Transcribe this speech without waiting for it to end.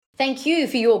Thank you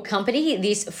for your company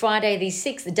this Friday, the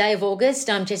 6th day of August.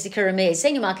 I'm Jessica Ramirez,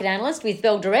 Senior Market Analyst with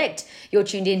Bell Direct. You're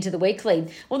tuned into the weekly.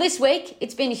 Well, this week,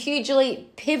 it's been hugely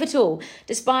pivotal.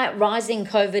 Despite rising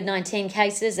COVID-19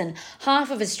 cases and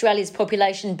half of Australia's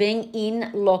population being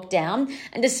in lockdown,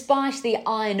 and despite the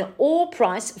iron ore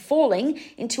price falling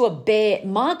into a bear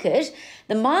market,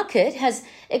 the market has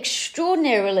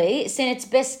extraordinarily seen its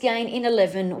best gain in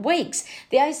 11 weeks.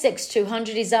 The ASX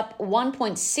 200 is up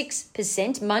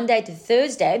 1.6% Monday to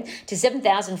Thursday to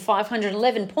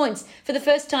 7,511 points for the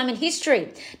first time in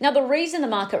history. Now, the reason the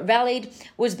market rallied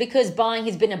was because buying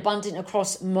has been abundant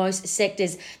across most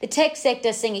sectors. The tech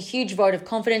sector seeing a huge vote of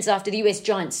confidence after the US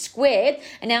giant Square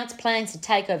announced plans to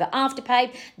take over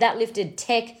Afterpay. That lifted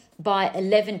tech by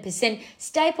 11%.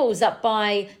 Staples up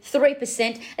by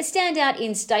 3%. A standout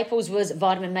in Staples was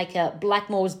vitamin maker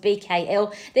Blackmores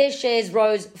BKL. Their shares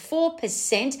rose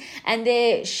 4% and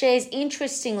their shares,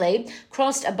 interestingly,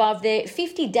 crossed above their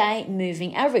 50-day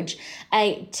moving average.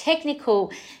 A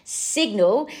technical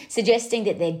signal suggesting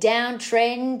that their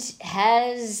downtrend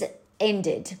has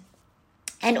ended.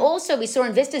 And also, we saw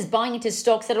investors buying into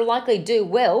stocks that will likely do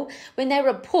well when they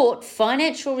report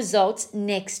financial results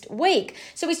next week.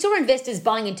 So we saw investors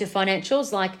buying into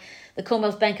financials like the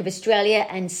Commonwealth Bank of Australia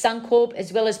and Suncorp,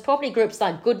 as well as property groups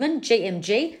like Goodman,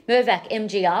 GMG, Mirvac,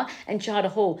 MGR, and Charter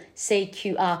Hall,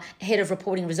 CQR, ahead of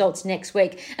reporting results next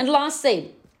week. And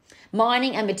lastly,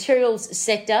 mining and materials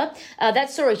sector, that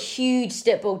saw a huge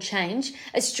step-ball change.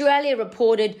 Australia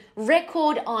reported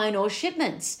record iron ore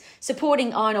shipments,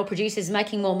 supporting iron ore producers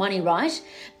making more money, right?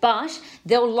 But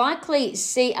they'll likely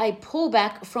see a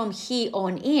pullback from here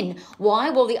on in. Why?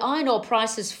 Well, the iron ore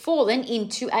price has fallen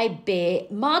into a bear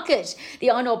market.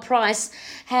 The iron ore price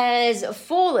has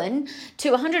fallen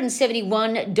to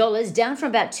 $171, down from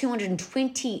about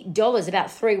 $220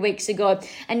 about 3 weeks ago.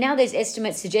 And now there's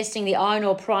estimates suggesting the iron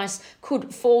ore price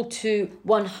could fall to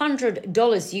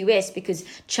 $100 US because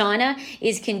China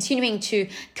is continuing to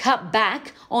cut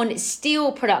back on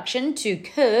steel production to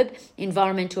curb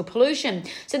environmental pollution.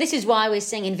 So this is why we're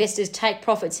seeing investors take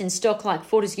profits in stock like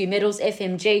Fortescue Metals,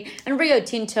 FMG and Rio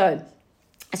Tinto.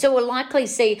 So we'll likely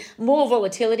see more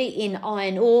volatility in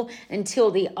iron ore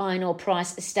until the iron ore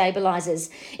price stabilises.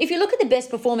 If you look at the best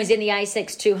performers in the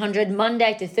ASX 200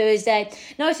 Monday to Thursday,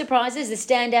 no surprises. The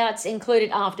standouts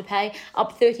included Afterpay,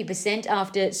 up 30%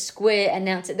 after Square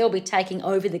announced that they'll be taking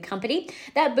over the company.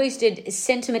 That boosted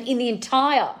sentiment in the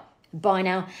entire buy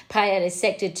now, pay later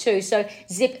sector too. So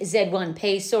Zip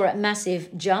Z1P saw a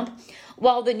massive jump,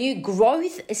 while the new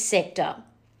growth sector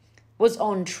was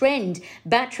on trend.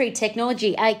 Battery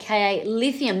technology, aka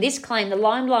lithium, this claimed the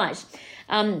limelight.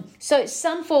 So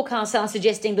some forecasts are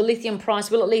suggesting the lithium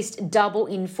price will at least double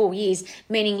in 4 years,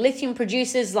 meaning lithium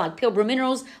producers like Pilbara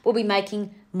Minerals will be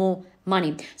making more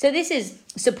money. So this is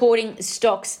supporting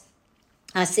stocks.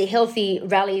 I see healthy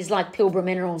rallies like Pilbara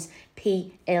Minerals,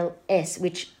 PLS,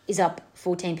 which is up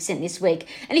 14% this week.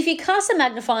 And if you cast a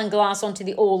magnifying glass onto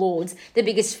the All Ords, the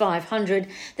biggest 500,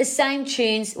 the same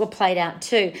tunes were played out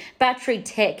too. Battery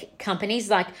tech companies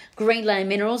like Greenland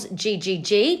Minerals,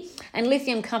 GGG, and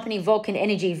lithium company Vulcan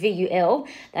Energy, VUL,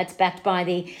 that's backed by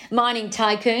the mining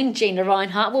tycoon Gina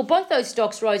Rinehart. Well, both those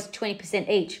stocks rose 20%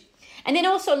 each. And then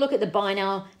also look at the buy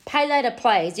now, pay later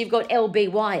plays. You've got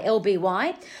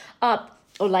LBY up,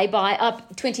 or lay-by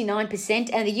up 29%,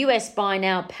 and the US buy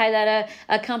now, pay later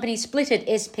company Splitter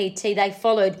SPT, they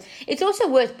followed. It's also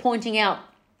worth pointing out,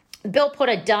 Bell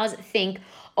Potter does think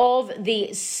of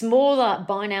the smaller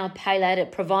buy now, pay later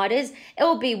providers.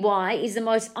 LBY is the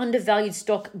most undervalued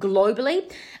stock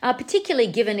globally, particularly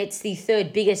given it's the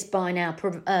third biggest buy now,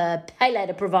 pay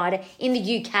later provider in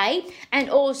the UK and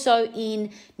also in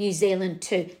New Zealand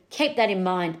too. Keep that in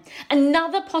mind.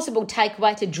 Another possible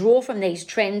takeaway to draw from these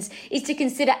trends is to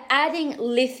consider adding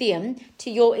lithium to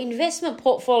your investment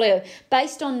portfolio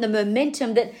based on the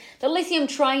momentum that the lithium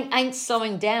train ain't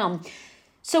slowing down.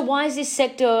 So why is this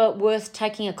sector worth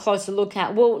taking a closer look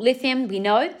at? Well, lithium, we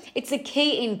know, it's a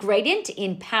key ingredient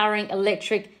in powering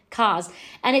electric cars,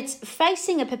 and it's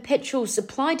facing a perpetual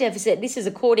supply deficit. This is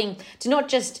according to not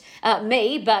just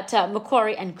me, but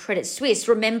Macquarie and Credit Suisse.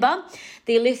 Remember,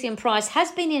 the lithium price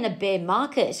has been in a bear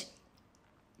market.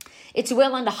 It's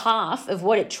well under half of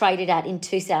what it traded at in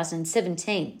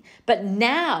 2017. But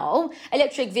now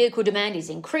electric vehicle demand is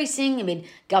increasing amid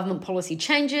government policy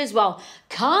changes, while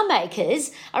car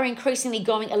makers are increasingly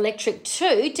going electric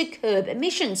too to curb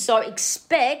emissions. So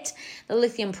expect the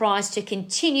lithium price to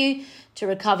continue to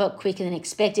recover quicker than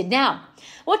expected. Now,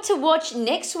 what to watch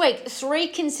next week? 3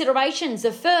 considerations.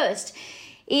 The first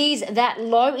is that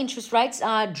low interest rates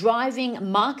are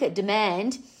driving market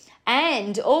demand,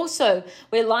 and also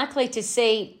we're likely to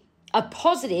see a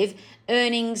positive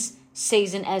earnings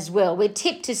season as well. We're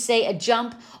tipped to see a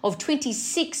jump of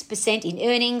 26% in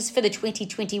earnings for the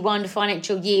 2021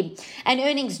 financial year, and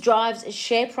earnings drives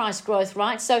share price growth,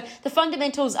 right? So the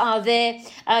fundamentals are there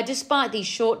despite these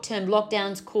short-term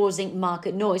lockdowns causing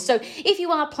market noise. So if you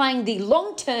are playing the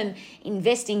long-term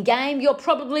investing game, you're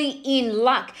probably in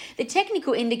luck. The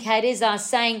technical indicators are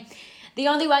saying the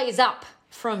only way is up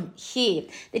from here.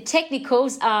 The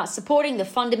technicals are supporting the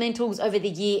fundamentals over the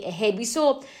year ahead. We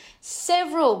saw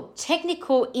several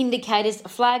technical indicators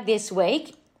flagged this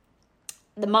week.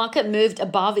 The market moved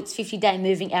above its 50-day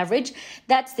moving average.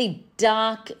 That's the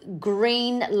dark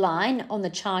green line on the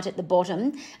chart at the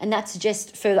bottom, and that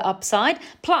suggests further upside.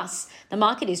 Plus, the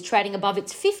market is trading above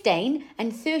its 15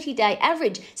 and 30-day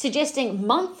average, suggesting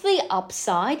monthly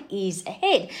upside is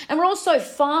ahead. And we're also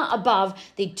far above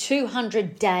the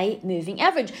 200-day moving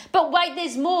average. But wait,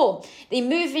 there's more. The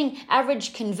moving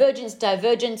average convergence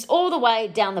divergence all the way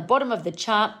down the bottom of the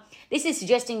chart. This is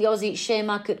suggesting the Aussie share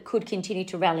market could continue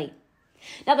to rally.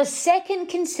 Now, the second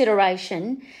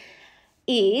consideration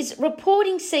is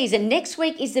reporting season. Next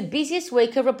week is the busiest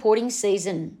week of reporting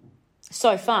season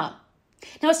so far.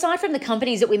 Now, aside from the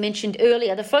companies that we mentioned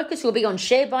earlier, the focus will be on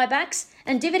share buybacks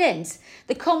and dividends.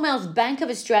 The Commonwealth Bank of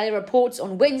Australia reports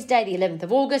on Wednesday, the 11th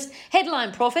of August.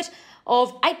 Headline profit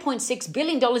of $8.6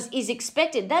 billion is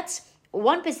expected. That's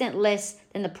 1% less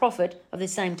than the profit of the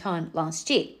same time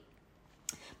last year.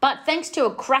 But thanks to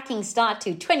a cracking start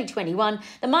to 2021,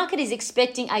 the market is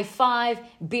expecting a $5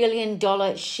 billion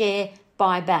share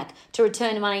buyback to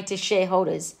return money to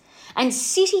shareholders. And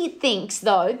Citi thinks,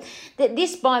 though, that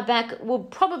this buyback will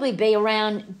probably be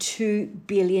around $2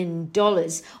 billion.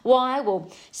 Why?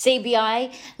 Well,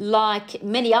 CBA, like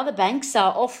many other banks,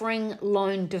 are offering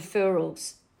loan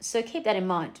deferrals. So keep that in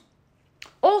mind.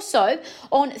 Also,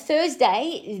 on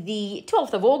Thursday, the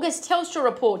 12th of August, Telstra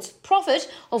reports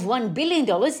profit of $1 billion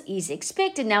is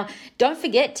expected. Now, don't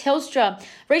forget, Telstra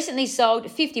recently sold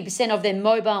 50% of their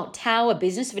mobile tower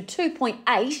business for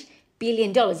 $2.8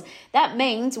 billion. That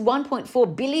means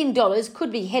 $1.4 billion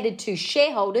could be headed to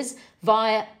shareholders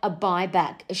via a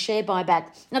buyback, a share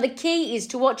buyback. Now, the key is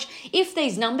to watch if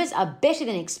these numbers are better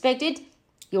than expected.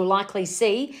 You'll likely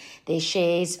see their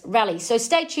shares rally. So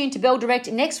stay tuned to Bell Direct.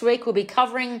 Next week, we'll be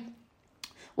covering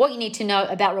what you need to know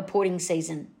about reporting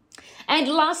season. And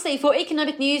lastly, for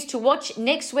economic news to watch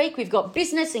next week, we've got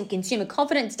business and consumer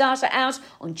confidence data out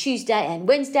on Tuesday and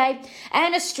Wednesday.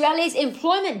 And Australia's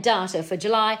employment data for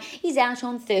July is out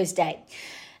on Thursday.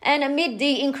 And amid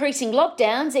the increasing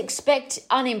lockdowns, expect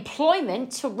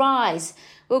unemployment to rise.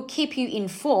 We'll keep you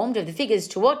informed of the figures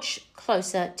to watch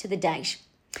closer to the date.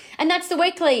 And that's the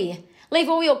weekly. Leave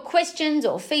all your questions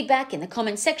or feedback in the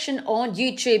comment section on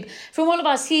YouTube. From all of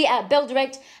us here at Bell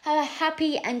Direct, have a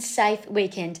happy and safe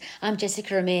weekend. I'm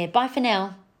Jessica Amir. Bye for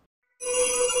now.